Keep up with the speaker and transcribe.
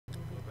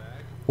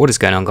What is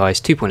going on,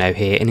 guys? 2.0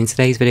 here, and in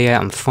today's video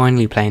I'm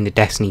finally playing the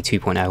Destiny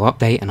 2.0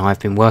 update, and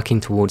I've been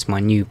working towards my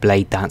new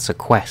Bladedancer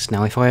Quest.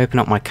 Now if I open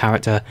up my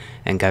character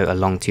and go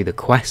along to the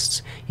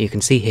quests, you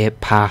can see here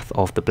Path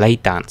of the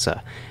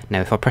Bladedancer.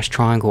 Now if I press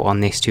triangle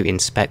on this to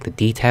inspect the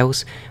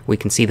details, we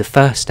can see the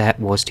first step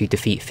was to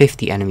defeat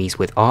 50 enemies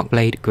with arc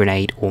blade,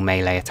 grenade or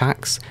melee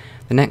attacks.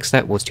 The next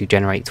step was to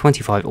generate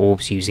 25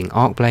 orbs using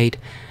arc blade.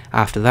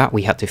 After that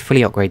we had to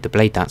fully upgrade the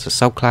Bladedancer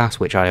subclass,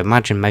 which I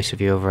imagine most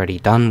of you have already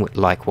done,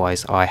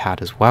 likewise I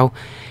had as well.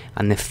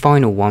 And the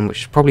final one,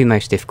 which is probably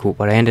most difficult,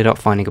 but I ended up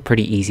finding a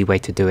pretty easy way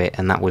to do it,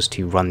 and that was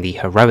to run the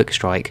heroic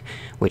strike,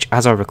 which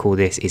as I recall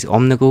this is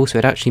omnigul, so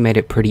it actually made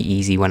it pretty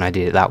easy when I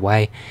did it that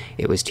way.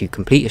 It was to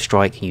complete a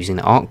strike using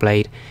the arc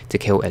blade to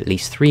kill at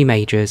least 3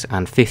 mages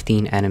and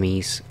 15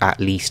 enemies at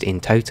least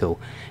in total.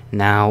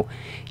 Now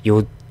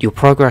your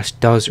progress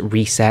does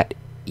reset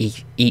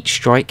each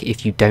strike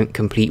if you don't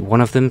complete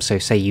one of them. So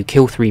say you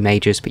kill 3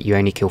 mages but you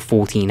only kill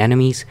 14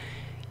 enemies,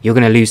 you're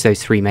going to lose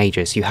those 3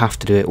 mages. You have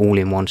to do it all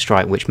in one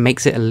strike, which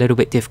makes it a little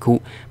bit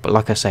difficult, but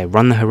like I say,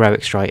 run the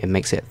heroic strike and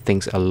makes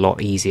things a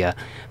lot easier.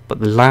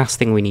 But the last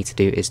thing we need to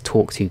do is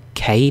talk to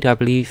Cade, I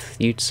believe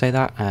you'd say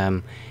that.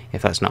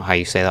 If that's not how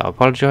you say that, I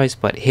apologise,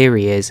 but here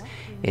he is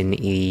in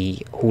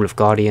the Hall of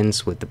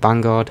Guardians with the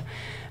Vanguard.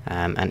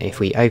 And if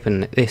we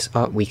open this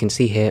up, we can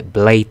see here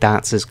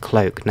Bladedancer's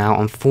Cloak. Now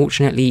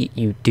unfortunately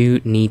you do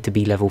need to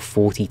be level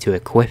 40 to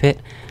equip it,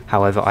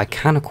 however I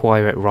can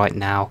acquire it right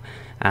now,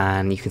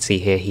 and you can see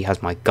here he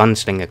has my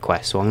Gunslinger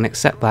quest, so I'm going to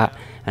accept that,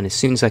 and as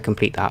soon as I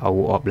complete that I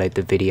will upload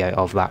the video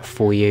of that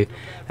for you.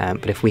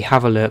 But if we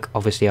have a look,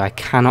 obviously I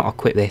cannot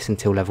equip this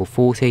until level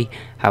 40,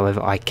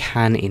 however I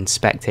can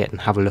inspect it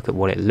and have a look at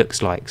what it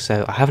looks like.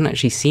 So I haven't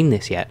actually seen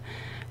this yet,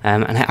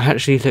 and it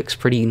actually looks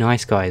pretty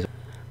nice, guys.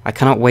 I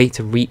cannot wait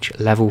to reach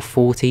level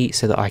 40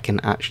 so that I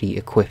can actually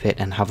equip it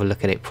and have a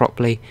look at it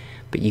properly,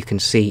 but you can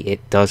see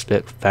it does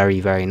look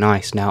very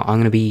nice. Now I'm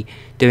going to be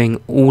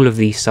doing all of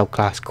these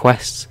subclass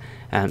quests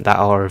that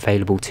are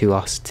available to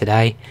us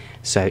today,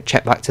 so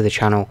check back to the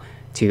channel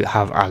to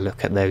have a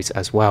look at those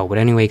as well. But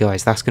anyway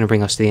guys, that's going to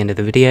bring us to the end of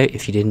the video.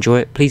 If you did enjoy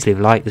it, please leave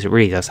a like, because it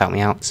really does help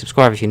me out.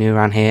 Subscribe if you're new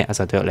around here,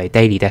 as I do upload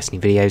daily Destiny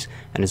videos,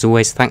 and as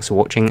always, thanks for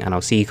watching and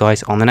I'll see you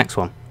guys on the next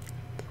one.